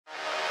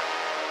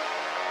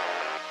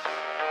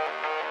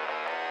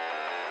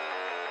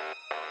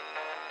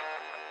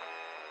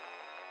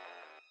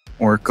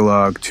Orc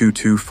Log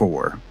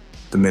 224.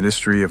 The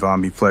Ministry of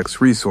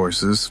Omniplex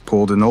Resources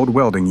pulled an old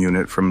welding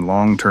unit from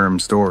long-term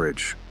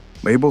storage.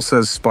 Label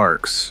says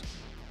SPARX.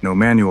 No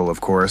manual,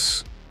 of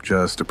course,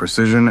 just a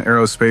precision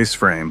aerospace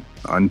frame,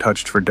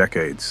 untouched for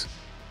decades.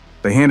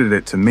 They handed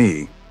it to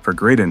me for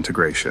grid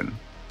integration,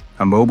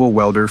 a mobile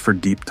welder for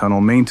deep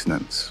tunnel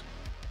maintenance.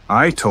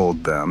 I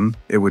told them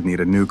it would need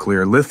a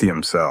nuclear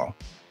lithium cell,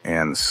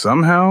 and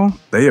somehow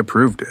they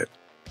approved it.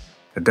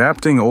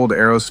 Adapting old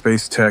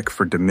aerospace tech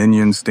for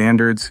Dominion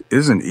standards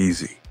isn't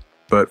easy,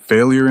 but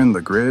failure in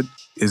the grid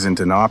isn't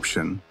an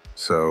option,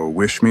 so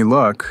wish me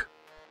luck.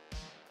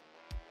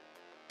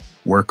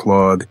 Work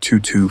Log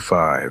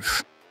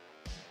 225.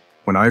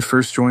 When I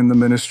first joined the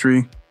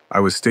ministry,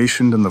 I was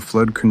stationed in the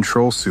flood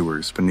control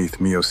sewers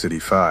beneath Mio City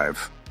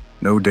 5.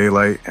 No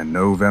daylight and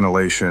no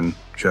ventilation,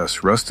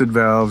 just rusted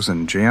valves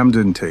and jammed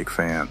intake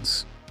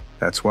fans.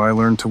 That's why I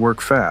learned to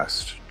work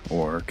fast,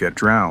 or get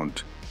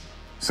drowned.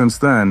 Since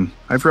then,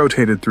 I've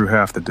rotated through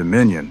half the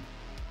Dominion.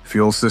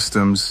 Fuel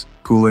systems,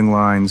 cooling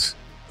lines,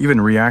 even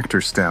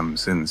reactor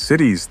stems in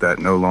cities that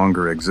no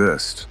longer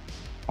exist.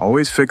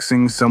 Always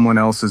fixing someone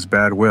else's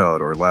bad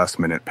weld or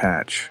last-minute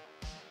patch.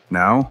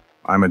 Now,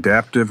 I'm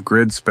Adaptive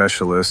Grid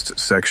Specialist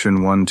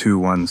Section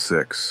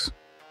 1216.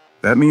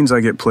 That means I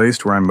get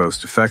placed where I'm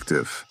most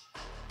effective.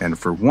 And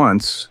for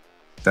once,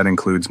 that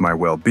includes my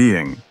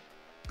well-being.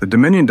 The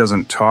Dominion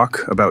doesn't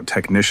talk about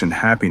technician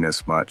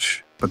happiness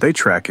much, but they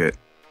track it.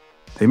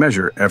 They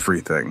measure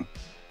everything.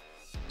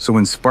 So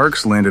when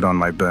SPARX landed on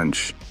my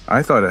bench,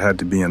 I thought it had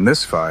to be in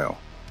this file.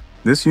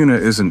 This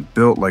unit isn't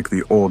built like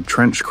the old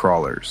trench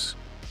crawlers.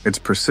 It's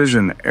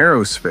precision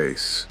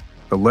aerospace.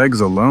 The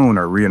legs alone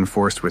are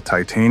reinforced with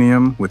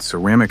titanium with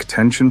ceramic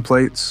tension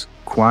plates,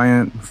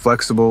 quiet,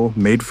 flexible,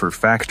 made for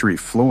factory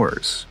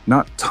floors,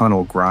 not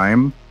tunnel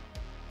grime.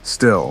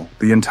 Still,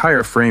 the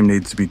entire frame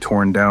needs to be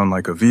torn down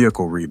like a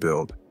vehicle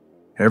rebuild.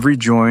 Every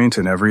joint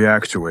and every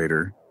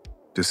actuator.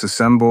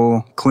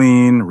 Disassemble,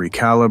 clean,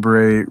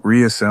 recalibrate,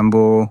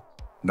 reassemble.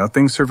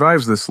 Nothing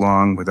survives this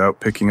long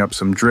without picking up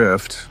some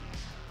drift.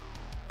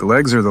 The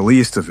legs are the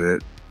least of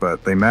it,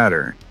 but they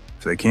matter.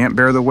 If they can't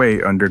bear the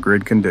weight under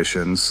grid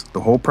conditions,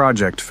 the whole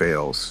project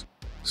fails.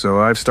 So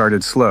I've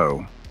started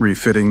slow,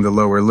 refitting the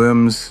lower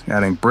limbs,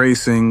 adding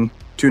bracing,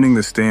 tuning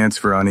the stance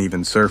for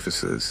uneven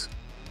surfaces.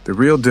 The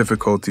real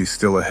difficulty's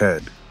still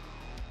ahead.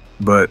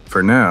 But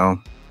for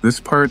now, this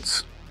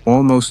part's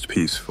almost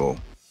peaceful.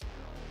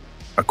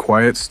 A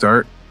quiet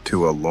start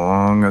to a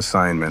long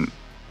assignment.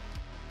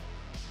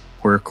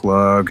 Work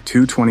Log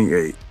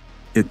 228.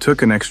 It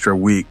took an extra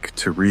week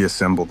to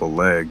reassemble the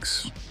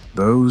legs.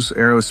 Those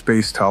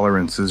aerospace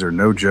tolerances are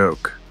no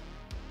joke.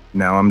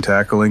 Now I'm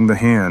tackling the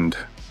hand.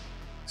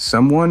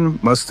 Someone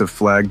must have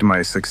flagged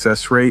my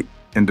success rate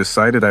and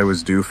decided I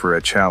was due for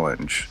a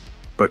challenge.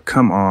 But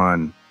come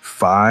on,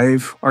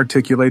 5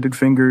 articulated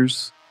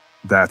fingers?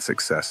 That's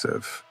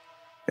excessive.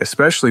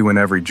 Especially when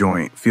every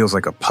joint feels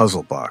like a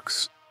puzzle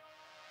box.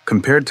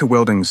 Compared to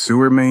welding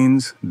sewer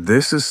mains,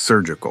 this is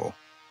surgical.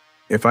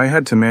 If I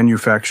had to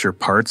manufacture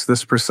parts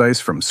this precise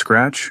from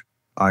scratch,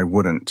 I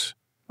wouldn't.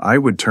 I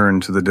would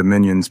turn to the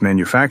Dominion's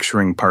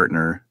manufacturing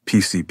partner,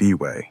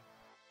 PCBWay.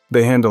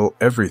 They handle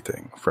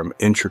everything from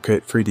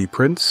intricate 3D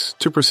prints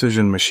to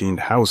precision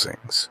machined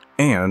housings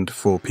and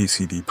full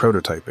PCB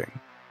prototyping.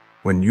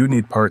 When you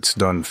need parts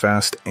done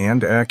fast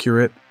and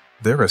accurate,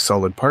 they're a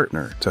solid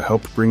partner to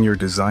help bring your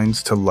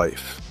designs to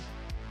life.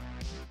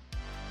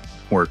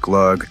 Work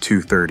Log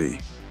 230.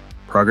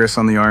 Progress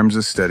on the arms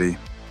is steady,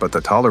 but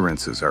the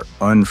tolerances are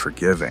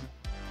unforgiving.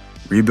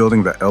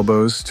 Rebuilding the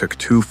elbows took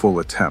 2 full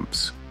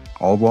attempts,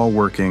 all while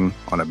working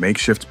on a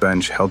makeshift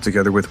bench held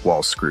together with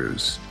wall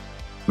screws.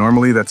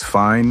 Normally that's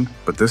fine,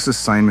 but this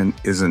assignment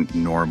isn't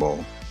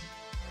normal.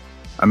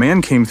 A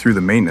man came through the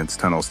maintenance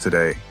tunnels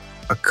today.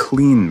 A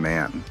clean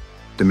man.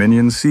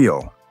 Dominion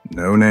seal.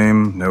 No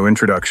name, no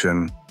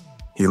introduction.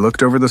 He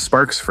looked over the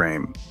SPARX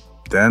frame,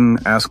 then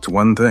asked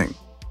one thing.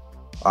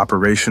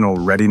 Operational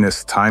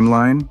readiness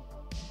timeline?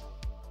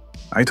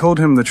 I told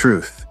him the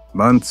truth.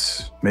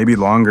 Months, maybe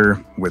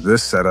longer, with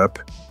this setup.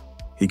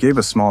 He gave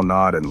a small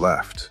nod and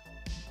left.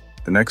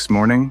 The next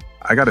morning,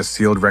 I got a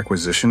sealed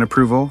requisition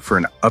approval for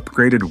an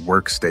upgraded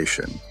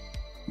workstation.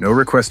 No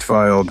request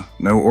filed,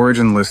 no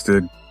origin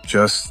listed,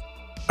 just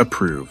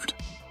approved.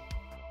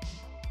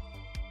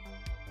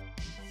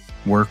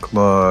 Work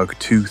Log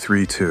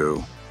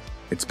 232.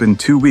 It's been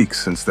 2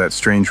 weeks since that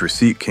strange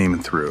receipt came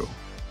through.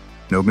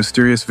 No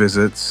mysterious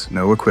visits,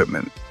 no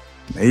equipment.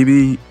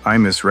 Maybe I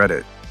misread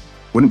it.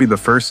 Wouldn't be the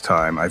first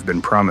time I've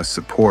been promised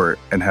support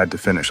and had to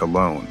finish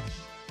alone.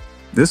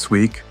 This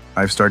week,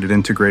 I've started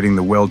integrating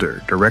the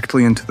welder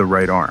directly into the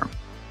right arm.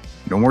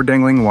 No more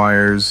dangling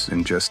wires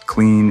and just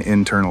clean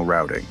internal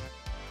routing.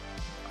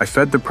 I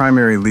fed the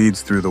primary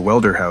leads through the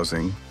welder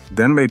housing,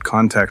 then made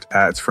contact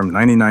pads from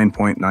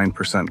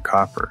 99.9%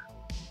 copper.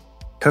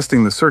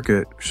 Testing the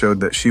circuit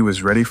showed that she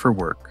was ready for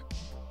work.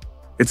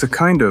 It's a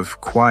kind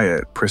of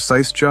quiet,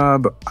 precise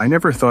job I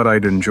never thought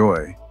I'd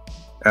enjoy.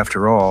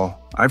 After all,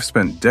 I've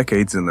spent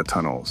decades in the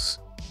tunnels.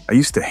 I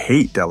used to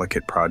hate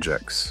delicate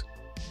projects.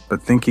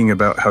 but thinking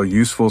about how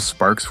useful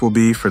SPARX will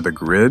be for the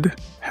grid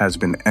has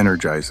been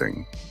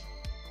energizing.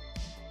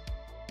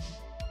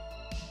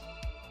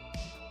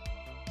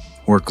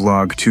 Work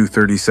log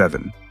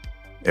 237.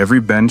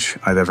 Every bench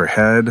I've ever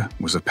had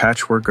was a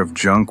patchwork of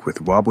junk with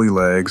wobbly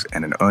legs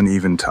and an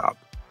uneven top.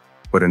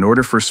 But in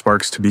order for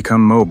SPARX to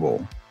become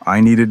mobile,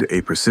 I needed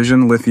a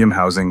precision lithium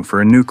housing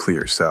for a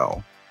nuclear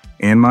cell,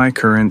 and my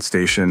current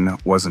station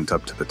wasn't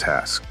up to the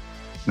task.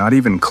 Not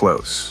even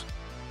close.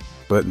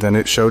 But then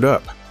it showed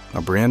up,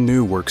 a brand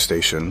new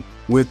workstation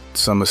with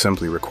some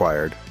assembly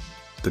required.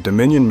 The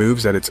Dominion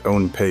moves at its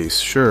own pace,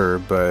 sure,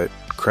 but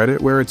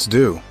credit where it's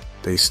due.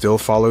 They still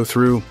follow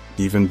through,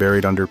 even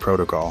buried under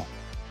protocol.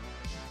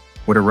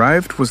 What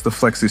arrived was the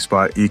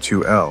FlexiSpot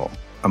E2L,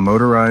 a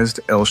motorized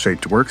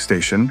L-shaped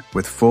workstation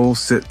with full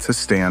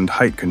sit-to-stand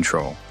height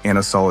control and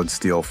a solid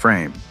steel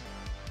frame.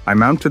 I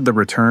mounted the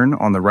return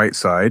on the right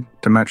side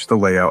to match the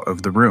layout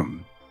of the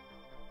room.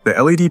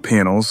 The LED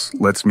panels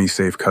lets me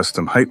save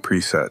custom height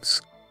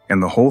presets,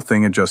 and the whole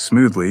thing adjusts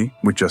smoothly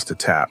with just a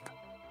tap.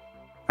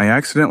 I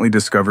accidentally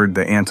discovered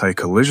the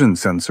anti-collision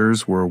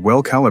sensors were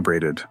well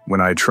calibrated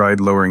when I tried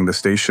lowering the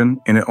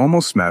station, and it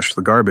almost smashed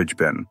the garbage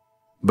bin,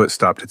 but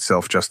stopped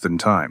itself just in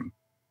time.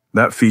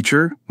 That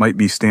feature might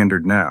be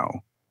standard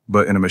now,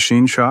 but in a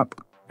machine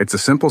shop, it's a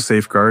simple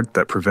safeguard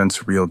that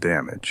prevents real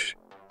damage.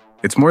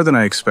 It's more than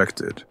I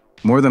expected,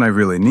 more than I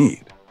really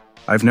need.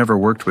 I've never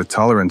worked with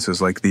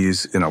tolerances like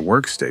these in a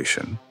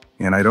workstation,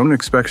 and I don't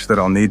expect that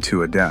I'll need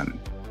to again.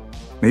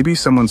 Maybe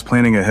someone's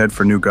planning ahead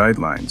for new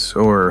guidelines,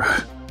 or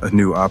a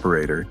new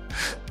operator.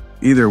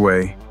 Either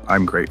way,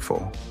 I'm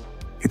grateful.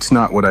 It's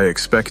not what I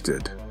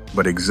expected,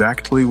 but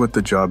exactly what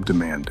the job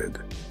demanded.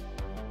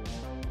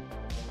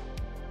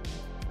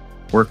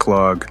 Work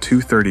log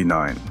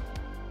 239.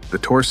 The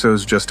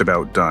torso's just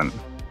about done.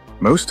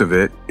 Most of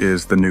it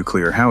is the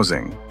nuclear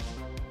housing.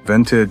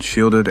 Vented,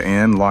 shielded,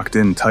 and locked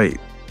in tight.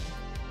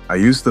 I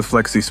used the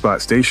FlexiSpot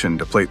station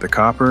to plate the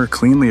copper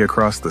cleanly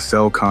across the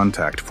cell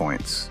contact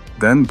points,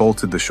 then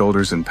bolted the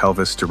shoulders and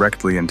pelvis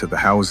directly into the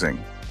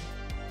housing.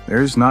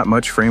 There's not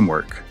much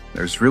framework.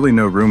 There's really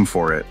no room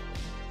for it.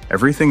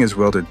 Everything is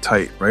welded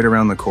tight right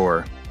around the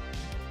core.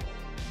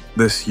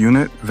 This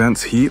unit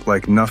vents heat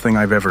like nothing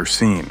I've ever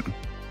seen.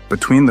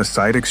 Between the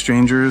side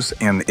exchangers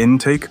and the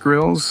intake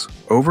grills,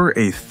 over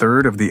a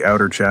third of the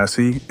outer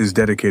chassis is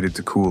dedicated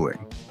to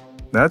cooling.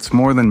 That's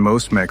more than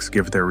most mechs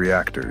give their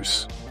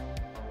reactors.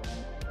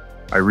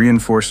 I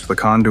reinforced the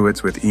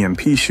conduits with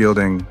EMP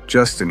shielding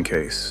just in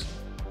case.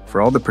 For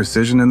all the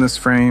precision in this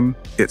frame,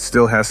 it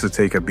still has to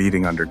take a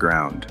beating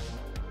underground.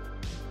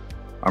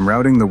 I'm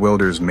routing the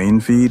welder's main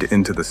feed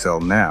into the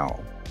cell now.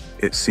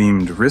 It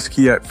seemed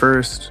risky at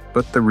first,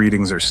 but the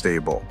readings are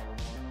stable.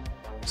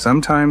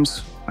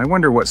 Sometimes, I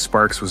wonder what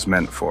SPARX was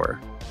meant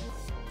for.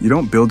 You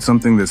don't build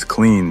something this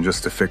clean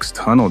just to fix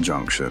tunnel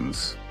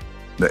junctions.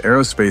 The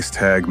aerospace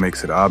tag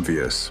makes it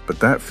obvious, but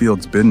that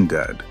field's been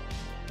dead.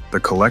 The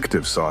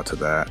collective saw to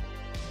that.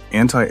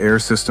 Anti-air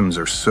systems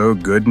are so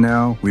good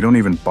now, we don't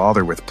even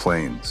bother with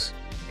planes.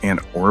 And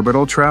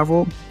orbital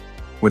travel?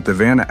 With the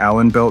Van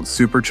Allen belt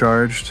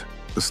supercharged,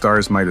 the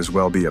stars might as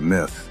well be a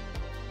myth.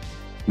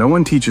 No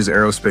one teaches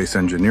aerospace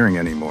engineering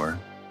anymore.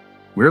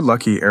 We're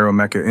lucky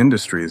Aeromecha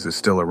Industries is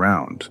still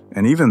around,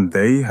 and even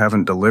they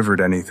haven't delivered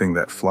anything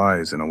that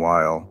flies in a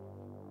while.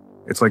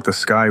 It's like the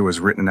sky was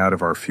written out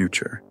of our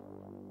future.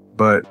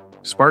 But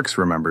SPARX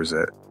remembers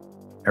it.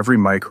 Every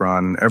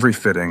micron, every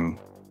fitting,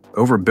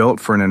 overbuilt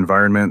for an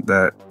environment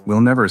that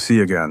we'll never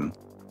see again.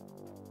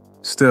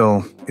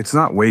 Still, it's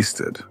not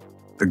wasted.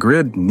 The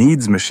grid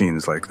needs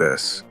machines like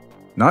this.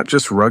 Not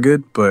just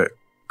rugged, but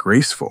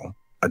graceful,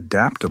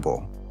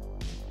 adaptable.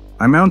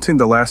 I'm mounting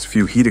the last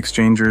few heat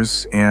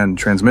exchangers and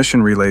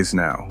transmission relays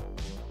now.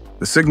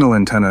 The signal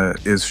antenna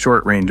is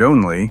short range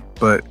only,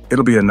 but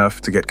it'll be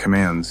enough to get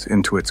commands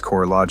into its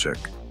core logic.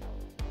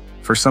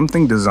 For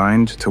something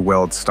designed to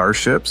weld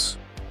starships,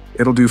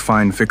 it'll do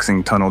fine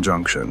fixing tunnel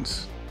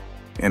junctions.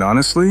 And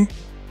honestly,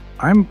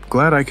 I'm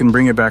glad I can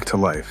bring it back to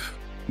life,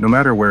 no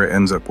matter where it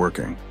ends up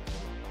working.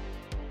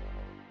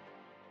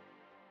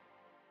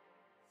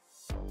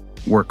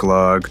 Work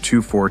log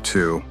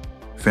 242.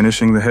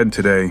 Finishing the head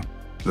today.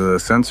 The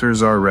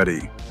sensors are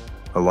ready.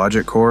 The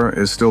logic core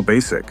is still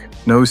basic.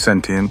 No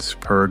sentience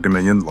per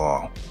Dominion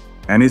law.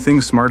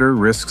 Anything smarter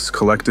risks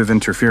collective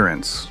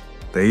interference.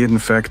 They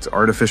infect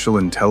artificial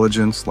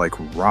intelligence like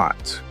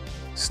rot.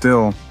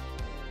 Still,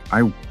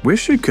 I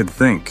wish it could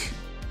think,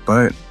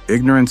 but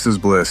ignorance is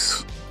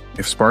bliss.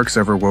 If SPARX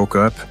ever woke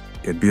up,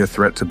 it'd be a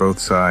threat to both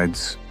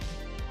sides.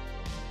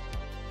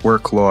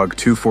 Work log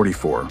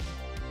 244.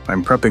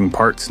 I'm prepping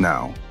parts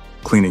now,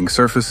 cleaning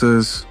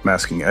surfaces,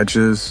 masking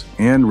edges,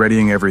 and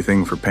readying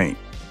everything for paint.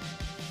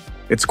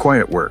 It's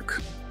quiet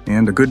work,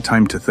 and a good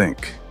time to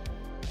think.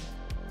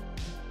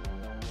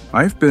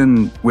 I've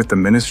been with the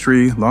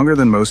ministry longer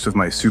than most of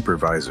my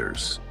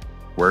supervisors.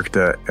 Worked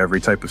at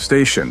every type of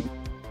station.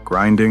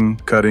 Grinding,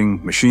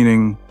 cutting,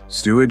 machining,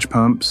 stewage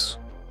pumps.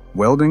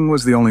 Welding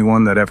was the only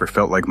one that ever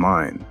felt like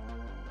mine.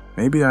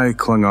 Maybe I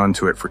clung on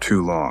to it for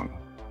too long.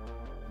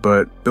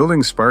 but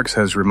building SPARX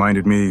has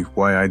reminded me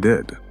why I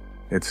did.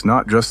 It's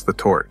not just the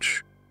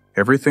torch.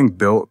 Everything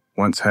built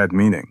once had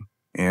meaning,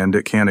 and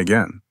it can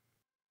again.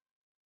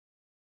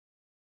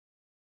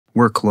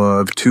 Work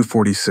log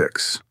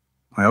 246.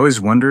 I always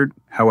wondered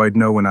how I'd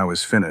know when I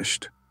was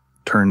finished.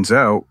 Turns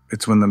out,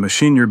 it's when the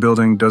machine you're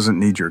building doesn't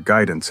need your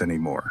guidance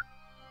anymore.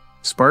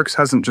 SPARX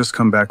hasn't just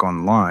come back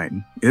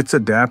online, it's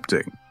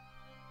adapting.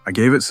 I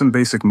gave it some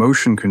basic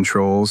motion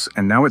controls,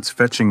 and now it's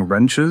fetching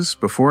wrenches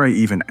before I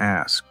even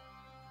ask.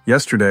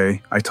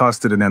 Yesterday, I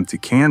tossed it an empty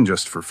can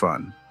just for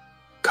fun.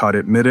 Caught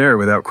it midair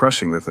without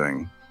crushing the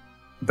thing.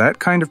 That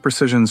kind of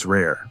precision's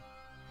rare.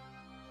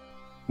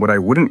 What I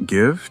wouldn't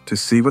give to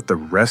see what the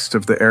rest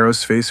of the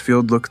aerospace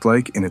field looked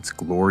like in its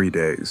glory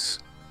days.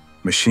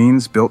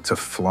 Machines built to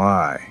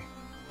fly.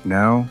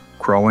 Now,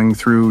 crawling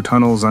through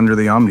tunnels under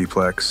the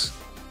Omniplex.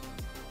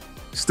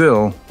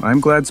 Still, I'm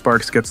glad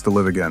SPARX gets to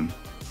live again.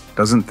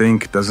 Doesn't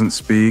think, doesn't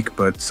speak,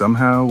 but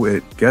somehow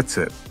it gets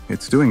it.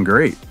 It's doing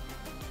great.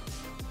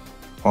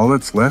 All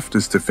that's left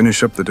is to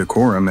finish up the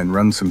decorum and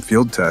run some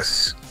field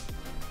tests.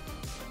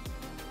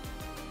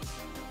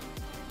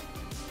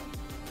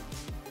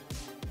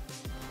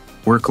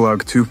 Work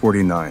log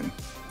 249.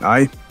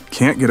 I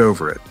can't get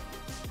over it.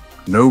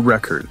 No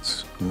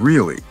records.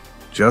 Really.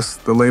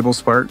 Just the label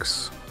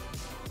SPARX?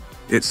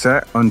 It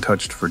sat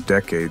untouched for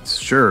decades,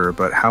 sure,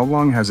 but how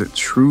long has it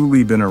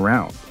truly been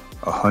around?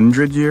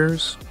 100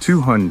 years?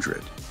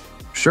 200?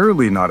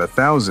 Surely not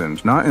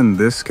 1,000, not in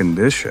this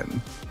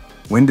condition.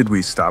 When did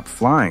we stop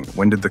flying?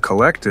 When did the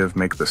collective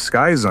make the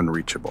skies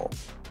unreachable?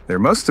 There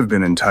must have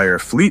been entire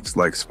fleets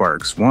like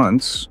SPARX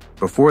once,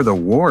 before the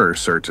war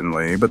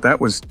certainly, but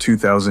that was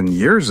 2,000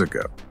 years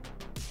ago.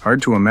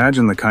 Hard to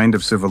imagine the kind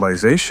of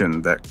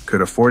civilization that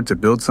could afford to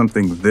build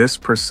something this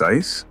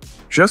precise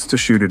just to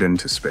shoot it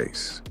into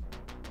space.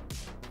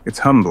 It's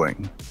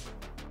humbling.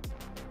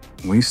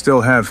 We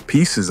still have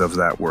pieces of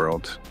that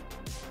world,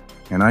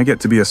 and I get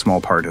to be a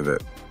small part of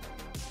it.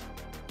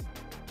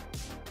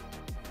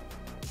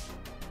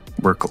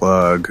 Work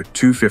log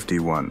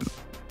 251.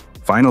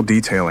 Final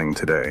detailing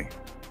today.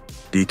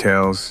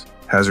 Details,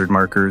 hazard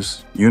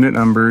markers, unit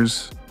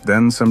numbers,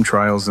 then some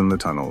trials in the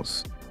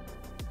tunnels.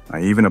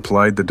 I even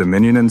applied the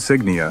Dominion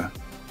insignia.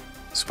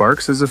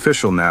 SPARX is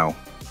official now.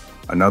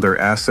 Another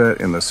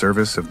asset in the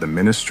service of the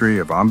Ministry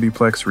of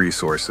Omniplex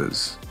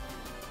Resources.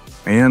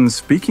 And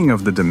speaking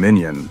of the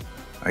Dominion,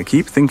 I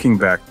keep thinking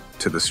back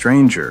to the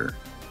stranger,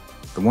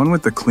 the one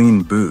with the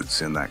clean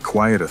boots and that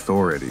quiet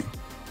authority.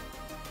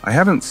 I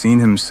haven't seen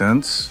him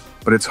since,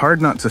 but it's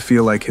hard not to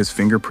feel like his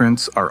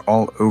fingerprints are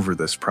all over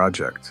this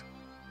project.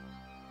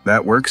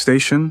 That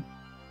workstation?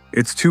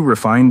 It's too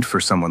refined for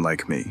someone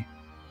like me.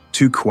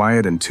 Too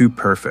quiet and too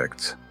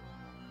perfect.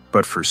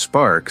 But for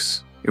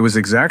SPARX, it was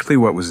exactly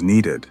what was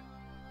needed.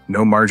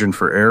 No margin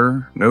for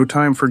error, no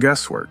time for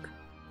guesswork.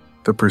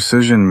 The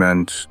precision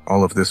meant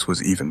all of this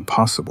was even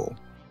possible.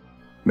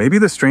 Maybe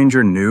the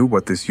stranger knew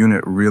what this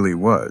unit really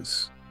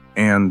was,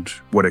 and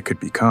what it could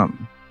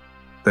become.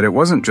 That it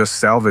wasn't just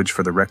salvage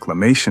for the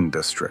reclamation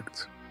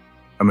district.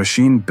 A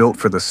machine built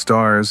for the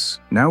stars,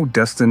 now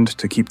destined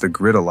to keep the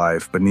grid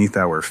alive beneath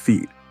our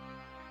feet.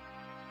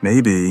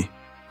 Maybe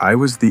I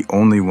was the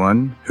only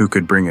one who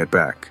could bring it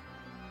back.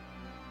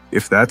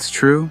 If that's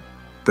true,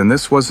 then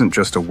this wasn't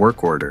just a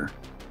work order.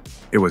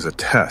 It was a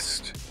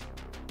test.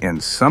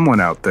 And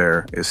someone out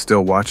there is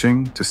still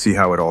watching to see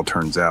how it all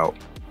turns out.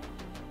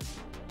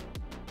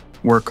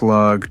 Work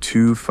log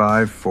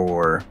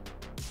 254.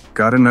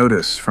 Got a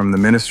notice from the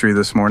ministry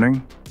this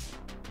morning.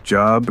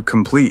 Job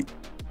complete.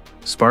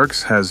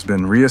 SPARX has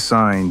been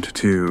reassigned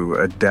to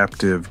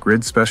Adaptive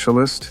Grid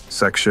Specialist,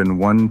 Section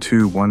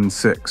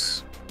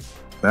 1216.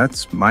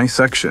 That's my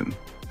section.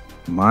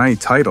 My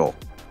title.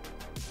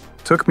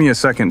 Took me a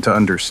second to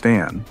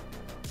understand.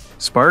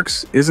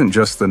 SPARX isn't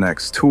just the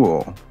next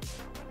tool.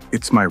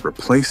 It's my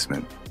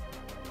replacement.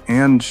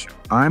 And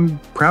I'm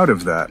proud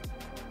of that.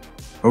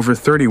 Over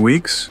 30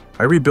 weeks,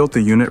 I rebuilt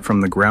the unit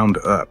from the ground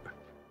up.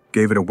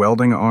 Gave it a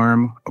welding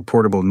arm, a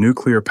portable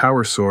nuclear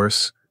power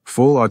source,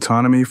 full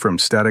autonomy from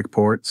static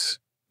ports.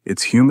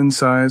 It's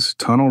human-sized,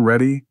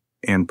 tunnel-ready,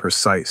 and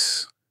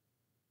precise.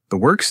 The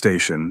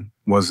workstation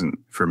wasn't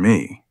for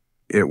me.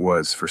 It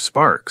was for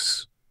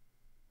SPARX.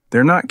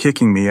 They're not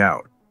kicking me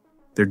out.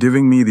 They're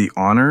giving me the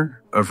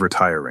honor of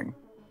retiring.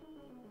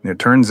 And it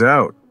turns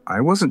out,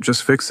 I wasn't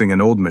just fixing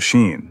an old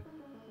machine.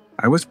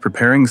 I was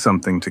preparing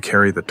something to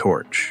carry the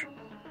torch.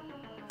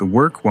 The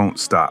work won't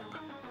stop.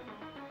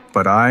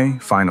 But I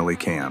finally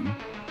can.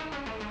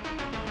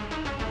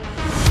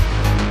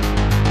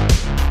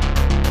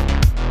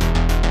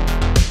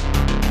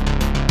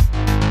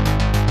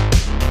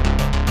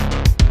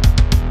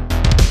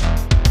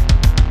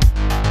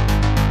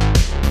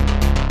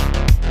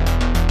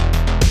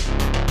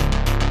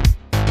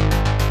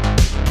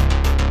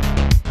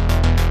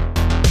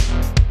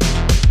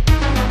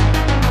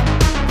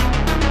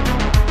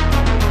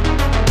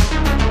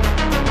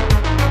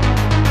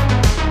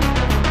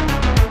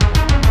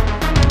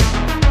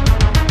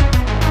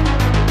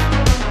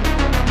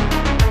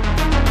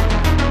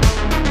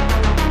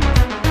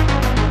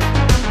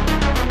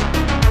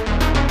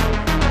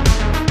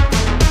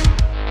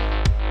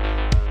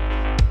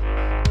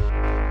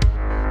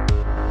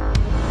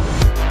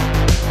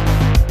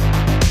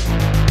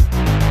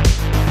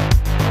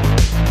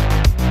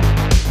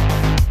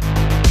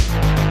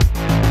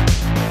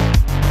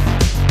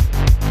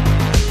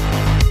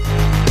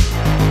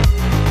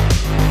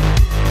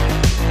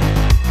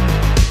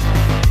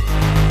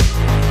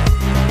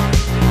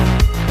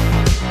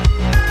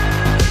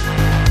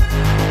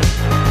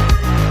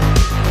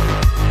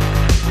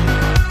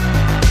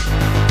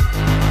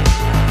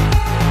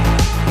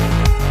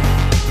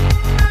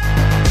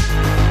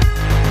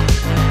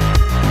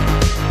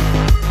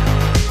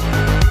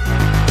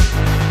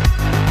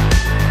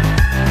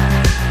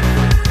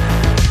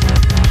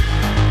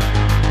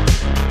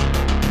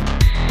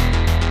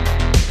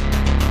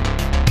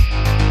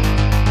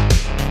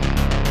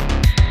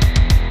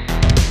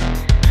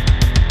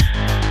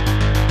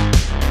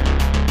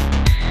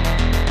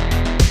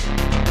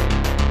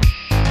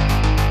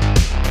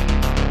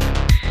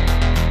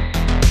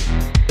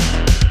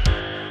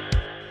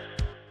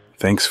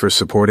 Thanks for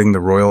supporting the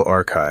Royal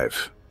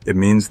Archive. It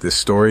means this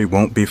story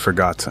won't be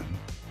forgotten,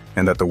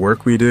 and that the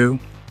work we do,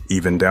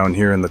 even down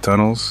here in the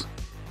tunnels,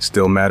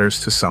 still matters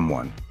to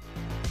someone.